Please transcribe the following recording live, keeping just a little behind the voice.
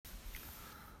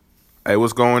Hey,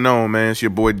 what's going on, man? It's your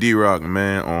boy D-Rock,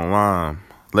 man, online.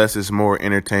 Less is more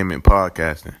entertainment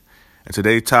podcasting. And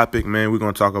today's topic, man, we're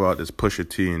going to talk about this Pusha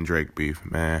T and Drake beef,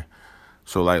 man.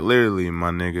 So, like, literally, my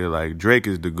nigga, like, Drake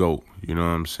is the GOAT, you know what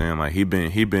I'm saying? Like, he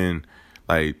been,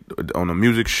 like, on the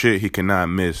music shit, he cannot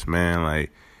miss, man.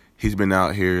 Like, he's been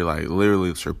out here, like,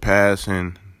 literally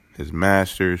surpassing his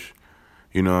masters,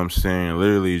 you know what I'm saying?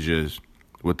 Literally just,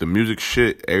 with the music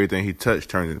shit, everything he touched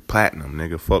turns into platinum,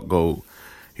 nigga. Fuck gold.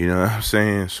 You know what I'm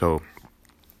saying? So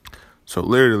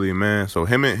literally, man. So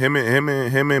him and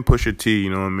Pusha T, you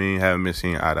know what I mean, haven't been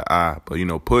seen eye to eye. But you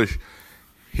know, Push,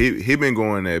 he been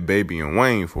going at Baby and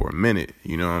Wayne for a minute.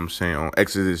 You know what I'm saying? On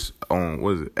Exodus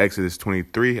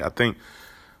 23, I think,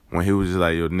 when he was just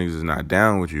like, yo, niggas is not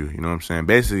down with you. You know what I'm saying?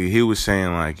 Basically, he was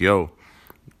saying like, yo,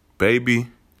 Baby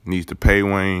needs to pay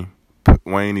Wayne.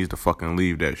 Wayne needs to fucking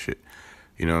leave that shit.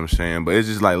 You know what I'm saying? But it's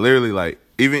just like literally like.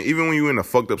 Even when you in a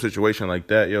fucked up situation like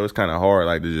that, yo, it's kind of hard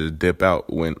like to just dip out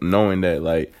when knowing that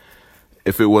like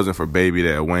if it wasn't for Baby,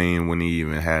 that Wayne wouldn't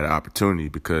even had an opportunity,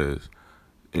 because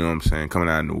you know what I'm saying, coming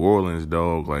out of New Orleans,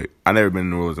 dog, like I never been to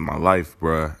New Orleans in my life,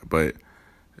 bruh, but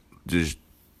just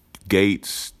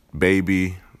Gates,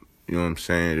 Baby, you know what I'm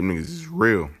saying, them niggas is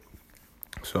real.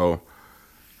 So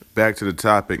back to the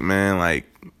topic, man, like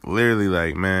literally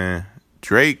like, man,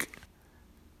 Drake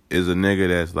is a nigga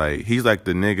that's like, he's like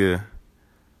the nigga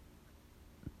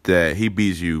that he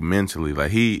beats you mentally. Like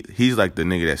he's like the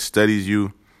nigga that studies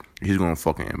you. He's gonna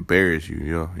fucking embarrass you,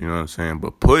 yo. You know what I'm saying?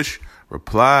 But Push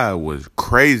reply was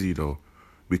crazy though,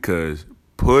 because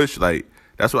Push, like,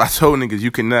 that's what I told niggas,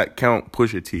 you cannot count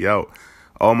Pusha T out.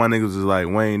 All my niggas was like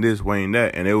Wayne this, Wayne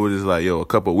that, and it was just like, yo, a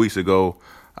couple of weeks ago,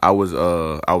 I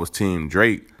was team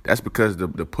Drake. That's because the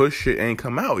Push shit ain't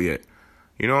come out yet.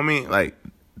 You know what I mean? Like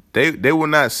they will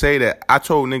not say that. I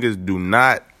told niggas, do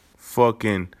not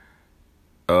fucking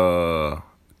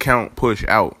count Push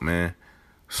out, man.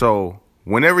 So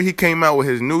whenever he came out with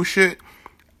his new shit,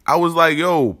 I was like,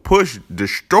 yo, Push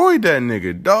destroyed that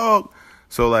nigga, dog.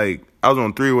 So like I was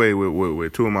on three-way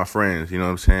with two of my friends, you know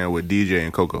what I'm saying, with DJ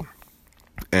and Coco.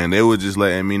 And they was just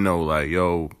letting me know like,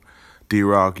 yo,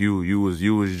 D-Rock, you was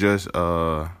just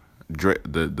Drake,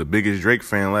 the biggest Drake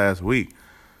fan last week.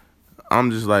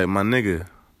 I'm just like, my nigga,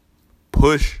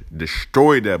 Push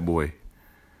destroyed that boy.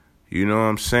 You know what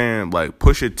I'm saying? Like,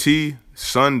 Pusha T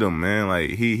sunned him, man.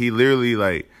 Like, he literally,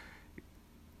 like,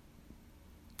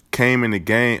 came in the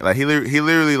game. Like, he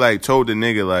literally, like, told the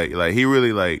nigga, like, he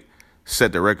really, like,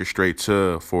 set the record straight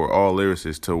for all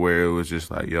lyricists, to where it was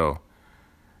just like, yo,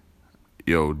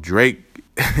 Drake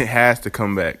has to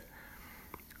come back.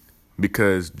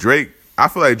 Because Drake, I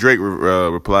feel like Drake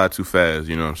replied too fast,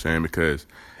 you know what I'm saying? Because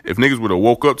if niggas would have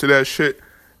woke up to that shit,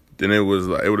 then it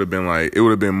would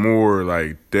have been more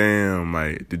like, damn,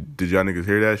 like, did y'all niggas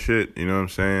hear that shit? You know what I'm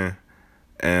saying?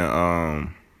 And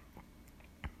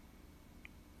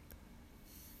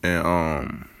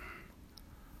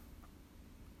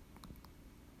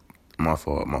my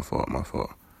fault.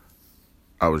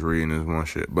 I was reading this one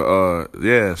shit. But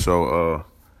yeah, so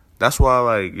that's why,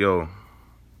 like, yo,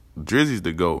 Drizzy's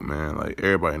the GOAT, man. Like,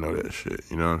 everybody know that shit.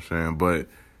 You know what I'm saying? But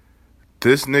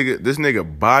this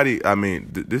nigga body, I mean,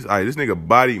 this nigga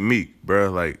body Meek, bro.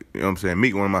 Like, you know what I'm saying?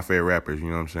 Meek, one of my favorite rappers, you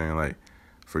know what I'm saying? Like,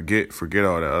 forget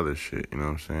all that other shit, you know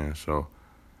what I'm saying? So,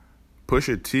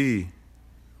 Pusha T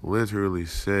literally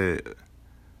said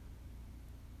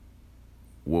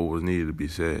what was needed to be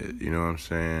said, you know what I'm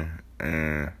saying?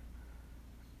 And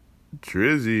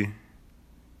Drizzy,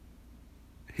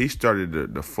 he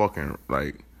started the fucking,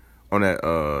 like, on that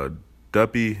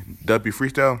Duppy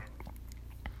freestyle.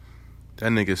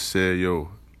 That nigga said,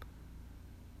 yo,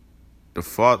 the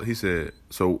father, he said,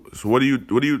 so what do you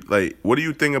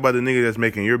think about the nigga that's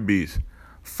making your beats?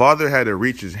 Father had to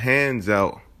reach his hands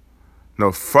out.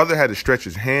 No, father had to stretch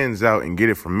his hands out and get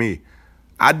it from me.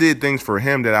 I did things for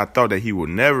him that I thought that he would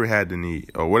never had to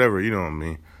need, or whatever, you know what I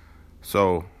mean?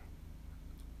 So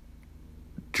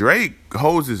Drake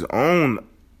holds his own.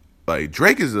 Like,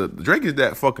 Drake is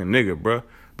that fucking nigga, bruh.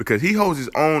 Because he holds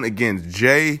his own against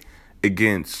Jay,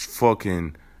 against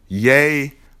fucking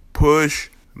Ye, Push,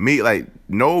 me. Like,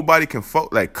 nobody can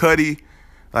fuck, like Cudi.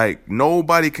 Like,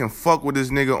 nobody can fuck with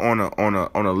this nigga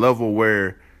on a level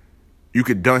where you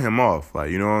could dun him off.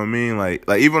 Like, you know what I mean? Like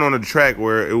even on the track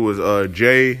where it was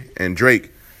Jay and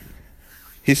Drake,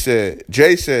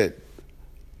 Jay said,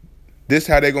 this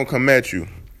how they gonna come at you.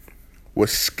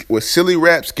 With silly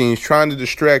rap schemes trying to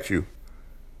distract you.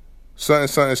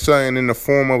 Something in the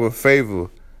form of a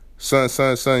favor.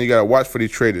 Son, you gotta watch for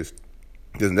these traitors.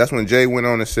 That's when Jay went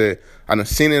on and said, I done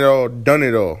seen it all, done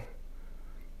it all.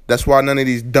 That's why none of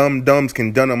these dumb dumbs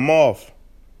can dun them off.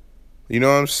 You know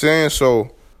what I'm saying?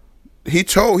 So he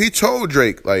told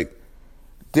Drake, like,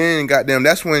 then goddamn,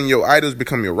 that's when your idols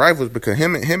become your rivals, because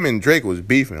him and Drake was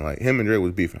beefing. Like, him and Drake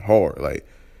was beefing hard. Like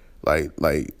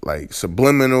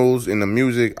subliminals in the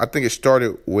music. I think it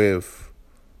started with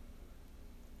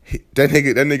that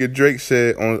nigga Drake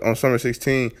said on Summer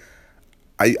 16,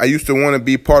 I used to want to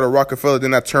be part of Rockefeller,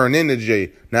 then I turned into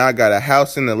Jay. Now I got a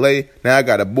house in LA. Now I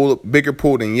got a bigger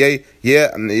pool than Ye.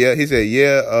 Yeah. He said,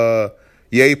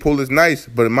 Ye pool is nice,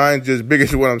 but mine's just bigger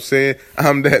is what I'm saying.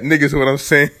 I'm that nigga's what I'm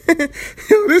saying.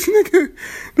 Yo, this nigga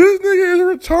is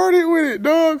retarded with it,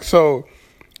 dog. So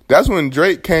that's when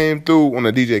Drake came through on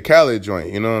the DJ Khaled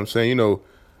joint. You know what I'm saying? You know,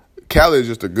 Khaled's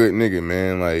just a good nigga,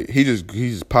 man. Like,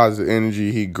 he's positive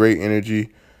energy. He great energy.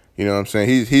 You know what I'm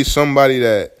saying? He's somebody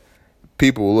that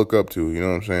people look up to. You know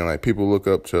what I'm saying? Like, people look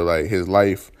up to, like, his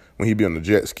life when he be on the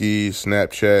jet skis,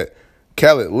 Snapchat.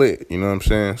 Khaled lit. You know what I'm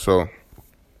saying? So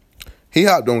he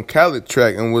hopped on Khaled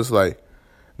track and was like,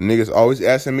 niggas always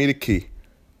asking me the key.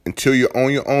 Until you're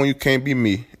on your own, you can't be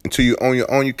me. Until you're on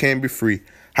your own, you can't be free.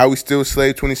 How we still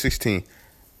slave 2016.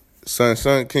 Son,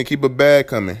 can't keep a bag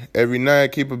coming. Every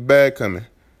night, keep a bag coming.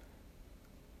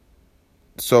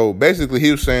 So basically,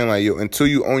 he was saying, like, yo, until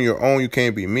you on your own, you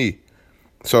can't be me.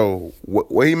 So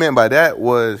what he meant by that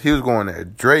was he was going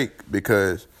at Drake,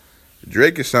 because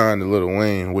Drake is signed to Lil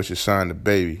Wayne, which is signed to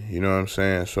Baby. You know what I'm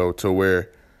saying? So to where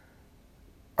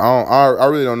I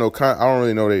really don't know. I don't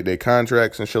really know they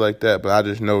contracts and shit like that. But I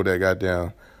just know that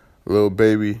goddamn Lil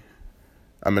Baby.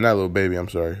 I mean, not Lil Baby. I'm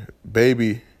sorry,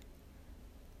 Baby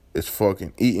is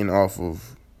fucking eating off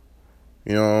of,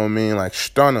 you know what I mean? Like,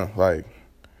 Stunner. Like,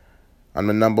 I'm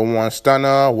the number one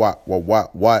stunner. What?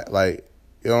 Like,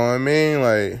 you know what I mean?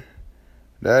 Like,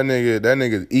 that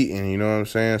nigga's eating. You know what I'm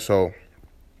saying? So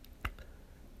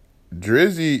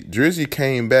Drizzy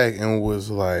came back and was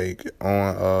like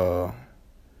on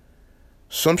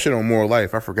some shit on More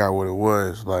Life. I forgot what it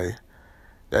was. Like,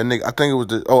 that nigga, I think it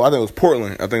was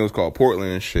Portland. I think it was called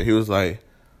Portland and shit. He was like,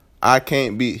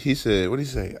 he said, what'd he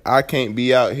say? I can't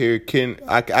be out here kidding.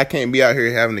 I can't be out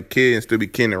here having a kid and still be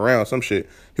kidding around. Some shit.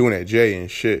 He went at Jay and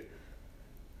shit.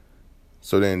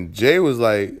 So then Jay was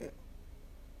like,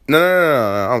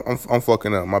 no, I'm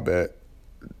fucking up. My bad.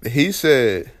 He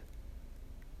said,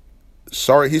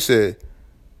 sorry. He said,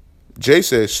 Jay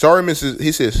said, sorry, Mrs.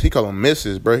 He says, he called him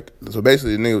Mrs. bro. So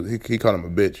basically, the nigga, he called him a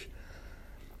bitch.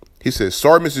 He said,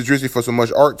 sorry, Mr. Drizzy, for so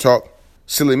much art talk.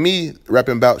 Silly me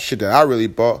rapping about shit that I really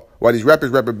bought, while these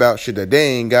rappers rap about shit that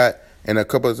they ain't got, and a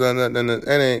couple of that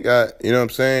ain't got. You know what I'm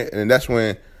saying? And that's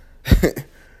when that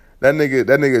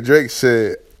nigga Drake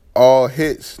said, all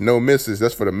hits, no misses.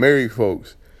 That's for the married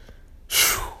folks.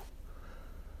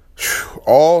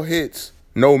 All hits,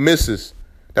 no misses.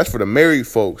 That's for the married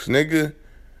folks, nigga.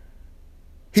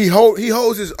 He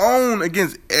holds his own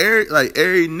against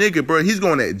every nigga, bro. He's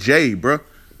going at Jay, bro.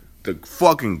 The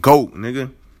fucking GOAT,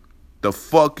 nigga. The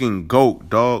fucking GOAT,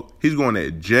 dog. He's going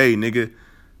at Jay, nigga.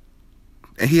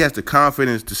 And he has the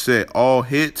confidence to say all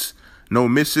hits, no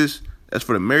misses. That's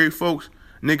for the married folks.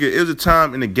 Nigga, it was a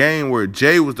time in the game where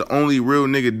Jay was the only real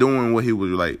nigga doing what he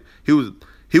was like. He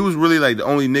was really like the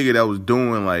only nigga that was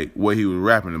doing like what he was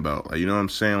rapping about. Like, you know what I'm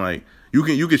saying? Like, you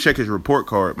can check his report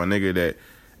card, my nigga, that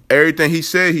everything he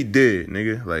said he did,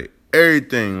 nigga. Like,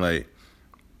 everything, like,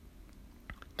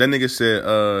 that nigga said,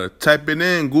 type it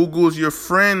in, Google's your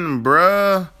friend,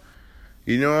 bruh.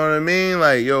 You know what I mean?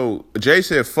 Like, yo, Jay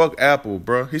said, fuck Apple,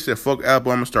 bruh. He said, fuck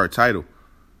Apple, I'm gonna start Tidal.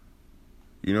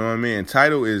 You know what I mean? And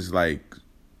Tidal is like,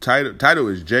 Tidal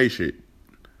is Jay shit.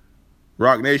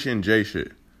 Rock Nation, Jay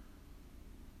shit.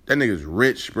 That nigga's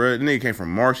rich, bruh. That nigga came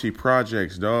from Marcy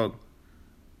Projects, dog.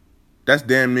 That's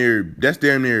damn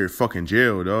near fucking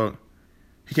jail, dog.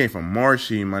 He came from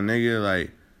Marcy, my nigga, like.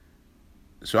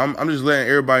 So I'm just letting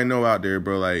everybody know out there,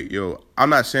 bro, like, yo, I'm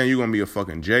not saying you're gonna be a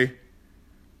fucking Jay.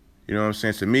 You know what I'm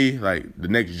saying? To me, like, the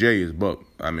next Jay is Buck.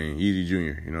 I mean, Yeezy Jr.,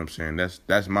 you know what I'm saying?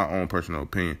 That's my own personal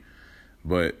opinion.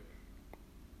 But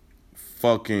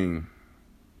fucking,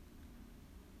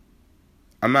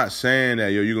 I'm not saying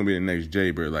that, yo, you're gonna be the next Jay,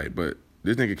 bro, like, but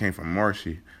this nigga came from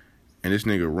Marcy, and this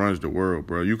nigga runs the world,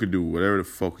 bro. You could do whatever the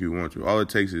fuck you want to. All it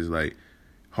takes is, like,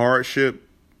 hardship.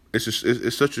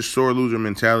 It's such a sore loser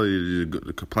mentality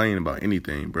to complain about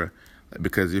anything, bro. Like,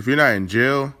 because if you're not in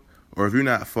jail, or if you're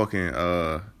not fucking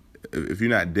if you're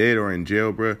not dead or in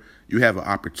jail, bro, you have an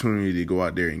opportunity to go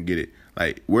out there and get it.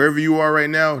 Like, wherever you are right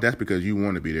now, that's because you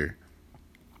want to be there.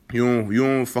 You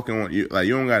don't fucking want, you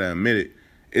don't gotta admit it.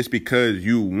 It's because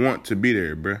you want to be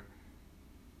there, bro.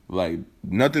 Like,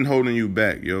 nothing holding you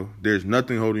back, yo. There's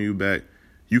nothing holding you back.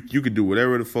 You could do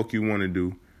whatever the fuck you want to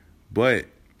do, but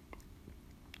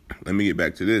let me get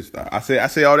back to this. I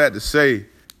say all that to say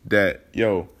that,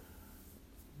 yo,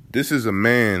 this is a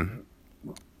man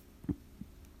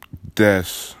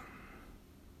that's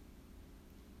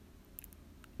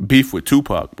beef with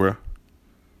Tupac, bro.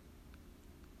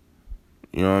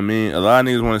 You know what I mean? A lot of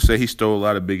niggas want to say he stole a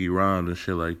lot of Biggie rhymes and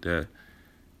shit like that.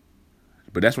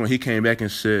 But that's when he came back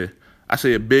and said, I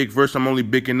say a big verse, I'm only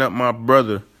bigging up my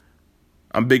brother.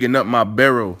 I'm bigging up my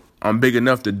barrel. I'm big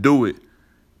enough to do it.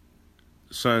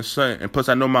 Son. And plus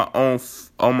I know my own,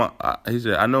 he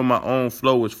said, I know my own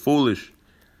flow is foolish.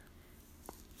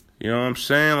 You know what I'm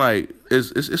saying? Like,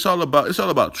 it's all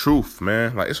about truth,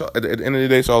 man. Like, at the end of the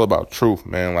day, it's all about truth,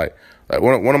 man. Like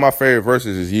one of my favorite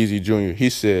verses is Yeezy Jr. He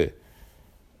said,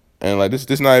 and like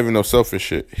this not even no selfish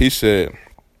shit. He said,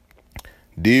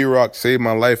 D-Rock saved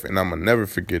my life and I'ma never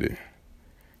forget it.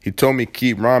 He told me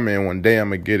keep rhyming and one day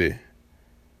I'ma get it.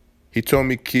 He told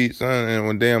me keep signing and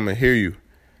one day I'ma hear you.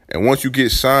 And once you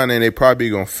get signed, then they probably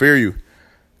gonna fear you.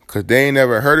 Cause they ain't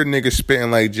never heard a nigga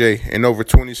spitting like Jay. In over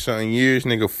 20-something years,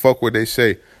 nigga, fuck what they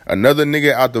say. Another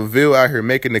nigga out the Ville out here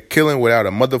making a killing without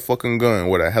a motherfucking gun.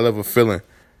 What a hell of a feeling.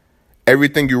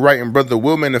 Everything you writing, brother,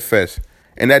 will manifest.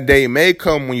 And that day may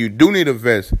come when you do need a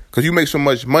vest. Cause you make so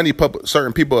much money,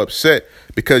 certain people upset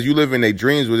because you live in their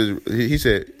dreams with his, he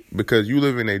said, because you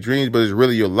live in their dreams, but it's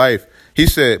really your life. He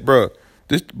said, bro,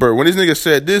 when this nigga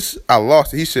said this, I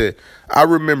lost it. He said, I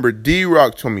remember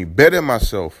D-Rock told me better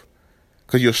myself.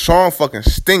 Cause your song fucking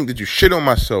stink. Did you shit on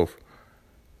myself?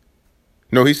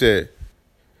 No, he said,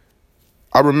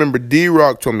 I remember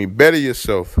D-Rock told me better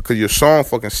yourself. Cause your song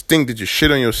fucking stink. Did you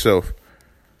shit on yourself?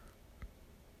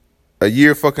 A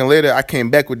year fucking later, I came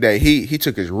back with that heat. He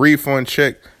took his refund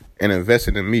check and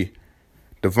invested in me.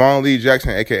 Devon Lee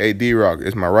Jackson, a.k.a. D-Rock,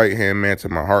 is my right-hand man to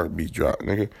my heartbeat drop,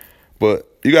 nigga. But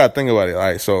you gotta think about it. All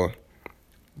right, so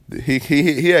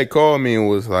he had called me and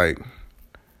was like,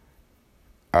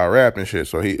 I rap and shit.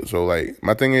 So like,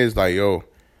 my thing is like, yo,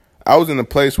 I was in a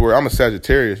place where I'm a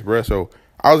Sagittarius, bro. So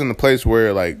I was in a place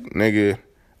where like, nigga,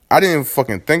 I didn't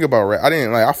fucking think about rap.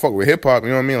 I fuck with hip hop, you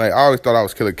know what I mean? Like, I always thought I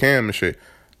was Killer Cam and shit.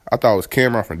 I thought it was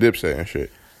Cameron from Dipset and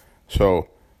shit. So,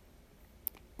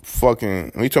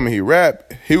 fucking, when he told me he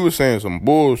rap, he was saying some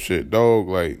bullshit, dog.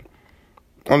 Like,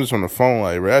 I'm just on the phone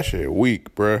like, bro, that shit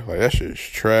weak, bro. Like, that shit's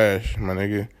trash, my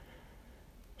nigga.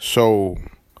 So,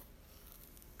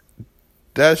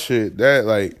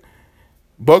 like,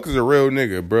 Buck is a real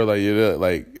nigga, bro.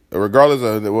 Like, regardless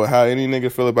of how any nigga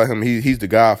feel about him, he's the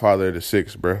godfather of the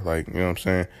six, bro. Like, you know what I'm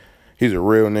saying? He's a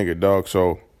real nigga, dog.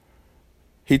 So,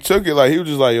 he took it like, he was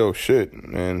just like, yo, shit,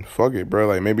 man, fuck it, bro.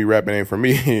 Like, maybe rapping ain't for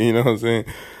me, you know what I'm saying?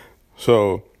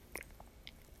 So,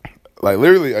 like,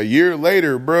 literally a year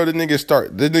later, bro, this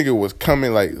nigga was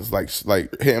coming, like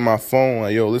hitting my phone,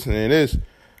 like, yo, listen to this.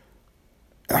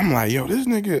 I'm like, yo, this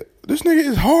nigga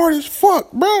is hard as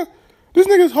fuck, bro. This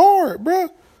nigga's hard, bro.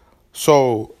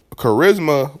 So,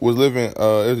 Charisma was living,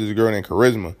 there's this girl named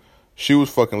Charisma. She was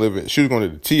fucking living, she was going to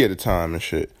the T at the time and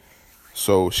shit.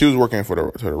 So, she was working for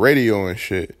the radio and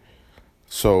shit.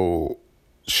 So,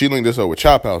 she linked us up with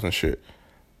Chop House and shit.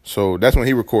 So, that's when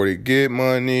he recorded Get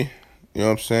Money, you know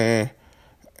what I'm saying?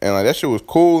 And, like, that shit was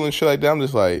cool and shit like that. I'm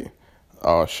just like,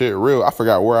 oh, shit, real. I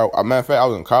forgot where matter of fact, I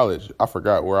was in college. I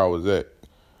forgot where I was at.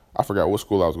 I forgot what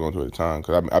school I was going to at the time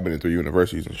because I've been in 3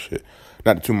 universities and shit.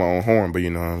 Not to toot my own horn, but you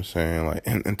know what I'm saying? Like,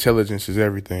 intelligence is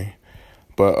everything.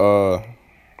 But,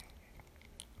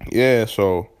 yeah,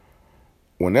 so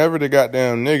whenever the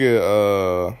goddamn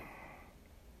nigga,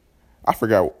 I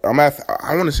forgot. I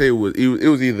want to say it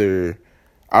was either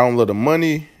I Don't Love the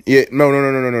Money. Yeah, no.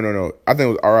 I think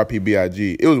it was R.I.P.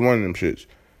 B.I.G. It was one of them shits.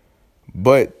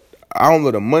 But I Don't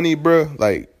Love the Money, bro.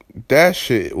 Like, that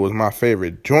shit was my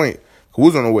favorite joint. We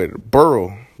was on the way to the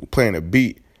Borough playing a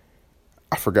beat.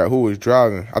 I forgot who was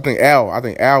driving. I think Al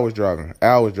was driving.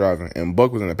 And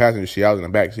Buck was in the passenger seat. I was in the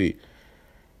back seat.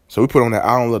 So we put on that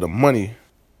I Don't Love the Money.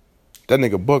 That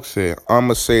nigga Buck said,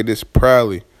 I'ma say this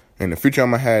proudly. In the future,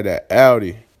 I'ma have that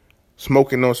Audi.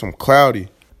 Smoking on some cloudy.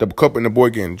 Double cup and the boy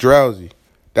getting drowsy.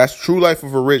 That's true life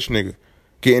of a rich nigga.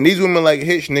 Getting these women like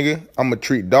Hitch, nigga. I'ma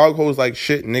treat dog hoes like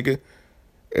shit, nigga.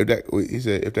 He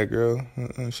said, if that girl,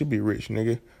 she be rich,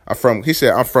 nigga. I'm from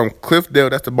Cliffdale,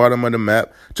 that's the bottom of the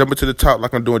map. Jumping to the top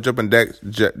like I'm doing jumping jacks.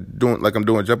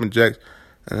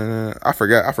 I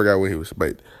forgot what he was,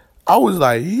 but I was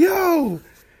like, yo,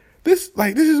 this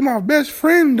is my best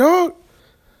friend, dog.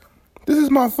 This is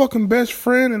my fucking best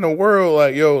friend in the world.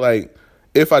 Like, yo, like,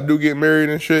 if I do get married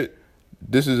and shit,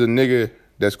 this is a nigga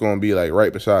that's gonna be like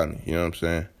right beside me. You know what I'm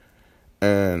saying?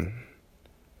 And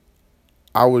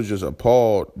I was just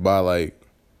appalled by like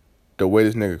the way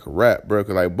this nigga could rap, bro.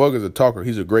 Cause like Bug is a talker.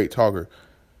 He's a great talker.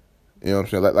 You know what I'm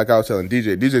saying? Like I was telling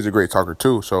DJ's a great talker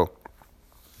too. So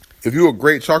if you a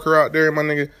great talker out there, my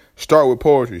nigga, start with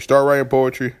poetry. Start writing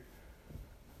poetry.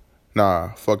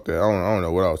 Nah, fuck that. I don't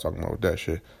know what I was talking about with that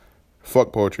shit.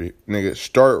 Fuck poetry. Nigga,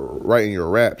 start writing your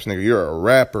raps. Nigga, you're a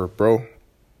rapper, bro.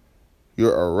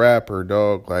 You're a rapper,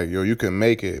 dog. Like, yo, you can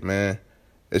make it, man.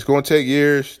 It's gonna take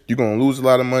years. You're gonna lose a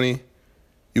lot of money.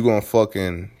 It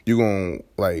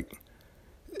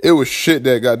was shit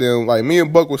that goddamn, like, me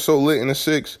and Buck was so lit in the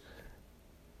 6.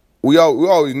 We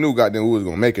always knew goddamn we was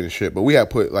gonna make it and shit, but we had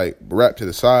put, like, rap to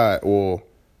the side, or,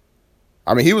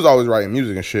 I mean, he was always writing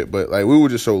music and shit, but, like, we were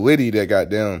just so litty that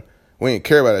goddamn, we didn't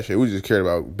care about that shit. We just cared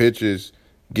about bitches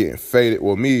getting faded.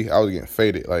 Well, me, I was getting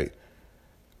faded, like,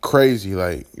 crazy,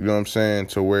 like, you know what I'm saying?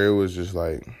 To where it was just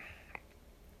like,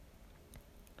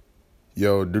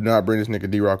 yo, do not bring this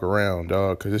nigga D-Rock around,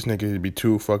 dog, because this nigga would be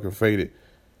too fucking faded.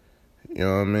 You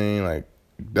know what I mean? Like,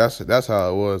 that's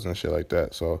how it was and shit like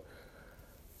that. So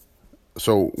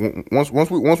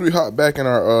once we hop back in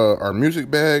our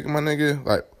music bag, my nigga,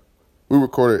 like, we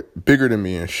recorded Bigger Than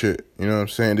Me and shit. You know what I'm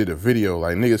saying? Did a video.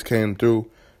 Like, niggas came through.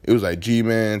 It was like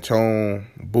G-Man, Tone,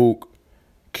 Book,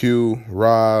 Q,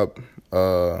 Rob,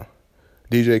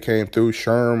 DJ came through.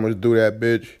 Sherm was through that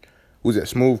bitch. Who was at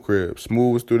Smooth Crib?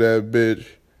 Smooth was through that bitch.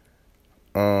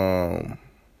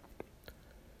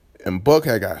 And Buck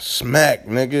had got smacked,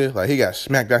 nigga. Like, he got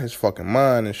smacked out his fucking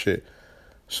mind and shit.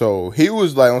 So he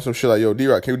was like on some shit like, yo,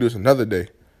 D-Rock, can we do this another day?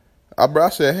 I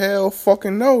said, hell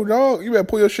fucking no, dog. You better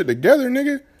pull your shit together,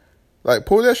 nigga. Like,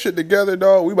 pull that shit together,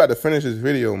 dog. We about to finish this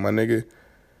video, my nigga.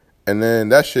 And then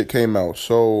that shit came out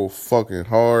so fucking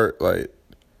hard, like,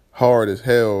 hard as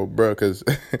hell, bro. Cause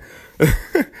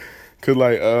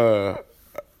like,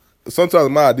 sometimes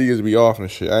my ideas be off and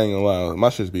shit. I ain't gonna lie. My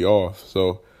shits be off.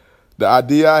 So the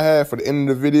idea I had for the end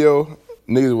of the video,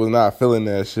 niggas was not feeling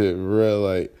that shit, bro.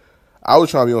 Like, I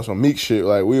was trying to be on some Meek shit.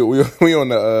 Like, we on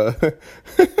the,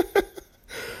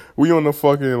 we on the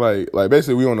fucking, like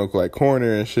basically we on the, like,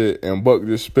 corner and shit, and Buck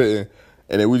just spitting,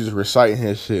 and then we just reciting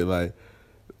his shit, like,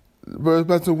 bro, it's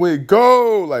about to win,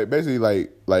 go! Like, basically,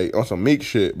 like on some Meek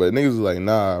shit, but niggas was like,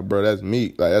 nah, bro, that's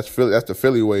Meek. Like, that's the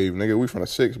Philly wave, nigga. We from the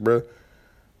 6, bro.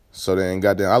 So then,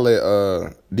 goddamn, I let,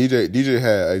 DJ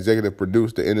had executive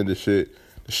produce the end of the shit.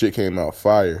 The shit came out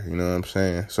fire, you know what I'm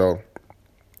saying? So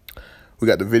we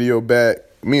got the video back.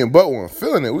 Me and Buck weren't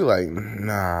feeling it. We like,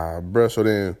 nah, bro. So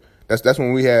then, that's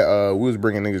when we had, we was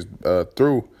bringing niggas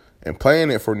through and playing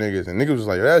it for niggas. And niggas was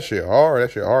like, that shit hard.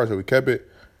 So we kept it.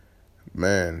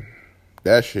 Man,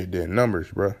 that shit did numbers,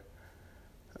 bro.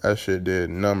 That shit did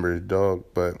numbers, dog.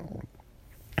 But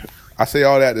I say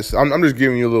all that. I'm just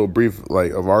giving you a little brief,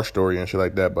 like, of our story and shit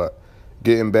like that. But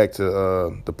getting back to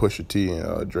the Pusha T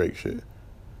and Drake shit.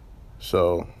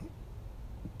 So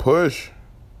Push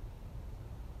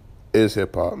is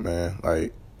hip hop, man.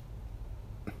 Like,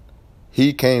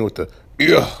 he came with the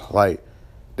like,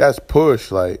 that's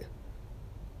Push. Like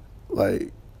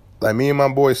me and my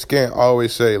boy Skant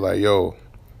always say, like, yo,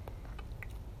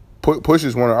 Push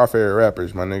is one of our favorite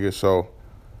rappers, my nigga. So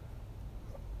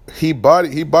he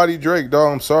bodied Drake,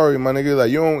 dog. I'm sorry, my nigga. Like,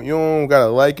 you don't gotta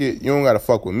like it. You don't gotta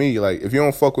fuck with me. Like, if you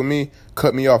don't fuck with me,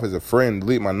 cut me off as a friend.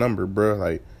 Delete my number, bro.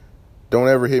 Like, don't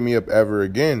ever hit me up ever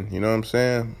again. You know what I'm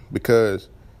saying? Because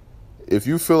if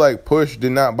you feel like Push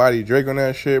did not body Drake on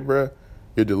that shit, bro,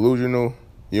 you're delusional.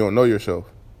 You don't know yourself.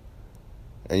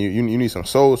 And you need some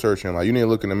soul searching. Like, you need to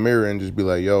look in the mirror and just be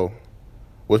like, yo,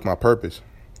 what's my purpose?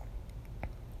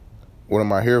 What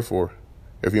am I here for?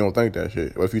 If you don't think that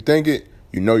shit. But if you think it,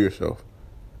 you know yourself.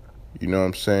 You know what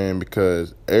I'm saying?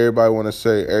 Because everybody want to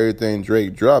say everything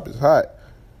Drake drop is hot,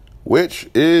 which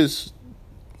is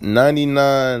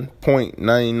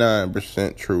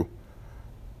 99.99% true.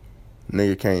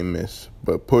 Nigga can't miss.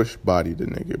 But Push bodied the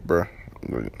nigga, bro.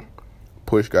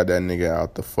 Push got that nigga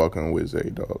out the fucking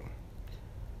Wizard, dog.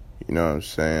 You know what I'm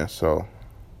saying? So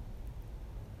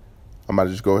I'm about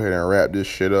to just go ahead and wrap this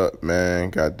shit up,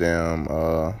 man. Goddamn.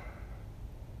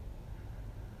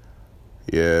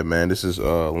 Yeah, man. This is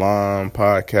Lime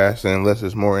Podcasting. Less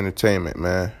is more entertainment,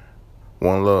 man.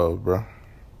 One love, bro.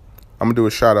 I'm gonna do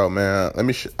a shout out, man. Let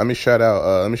me shout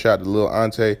out to Lil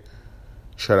Ante.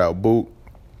 Shout out Boot.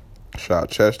 Shout out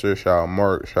Chester. Shout out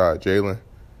Mark. Shout out Jalen.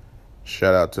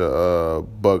 Shout out to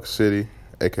Buck City,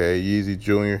 aka Yeezy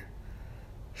Jr.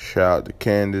 Shout out to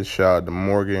Candace. Shout out to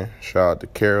Morgan. Shout out to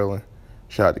Carolyn.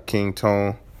 Shout out to King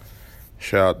Tone.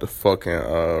 Shout out to fucking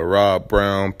Rob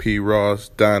Brown, P. Ross,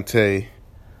 Dante.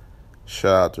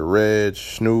 Shout out to Reg,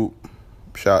 Snoop.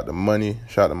 Shout out to Money.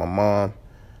 Shout out to my mom.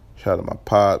 Shout out to my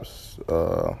pops.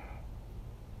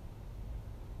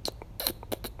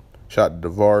 Shout out to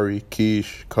Davari,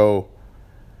 Keish, Cole.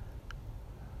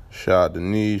 Shout out to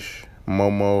Niche,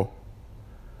 Momo.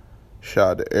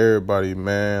 Shout out to everybody,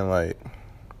 man. Like,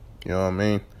 you know what I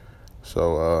mean?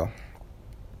 So,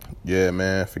 yeah,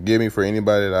 man. Forgive me for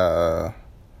anybody that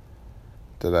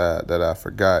I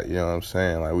forgot. You know what I'm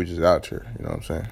saying? Like, we just out here. You know what I'm saying?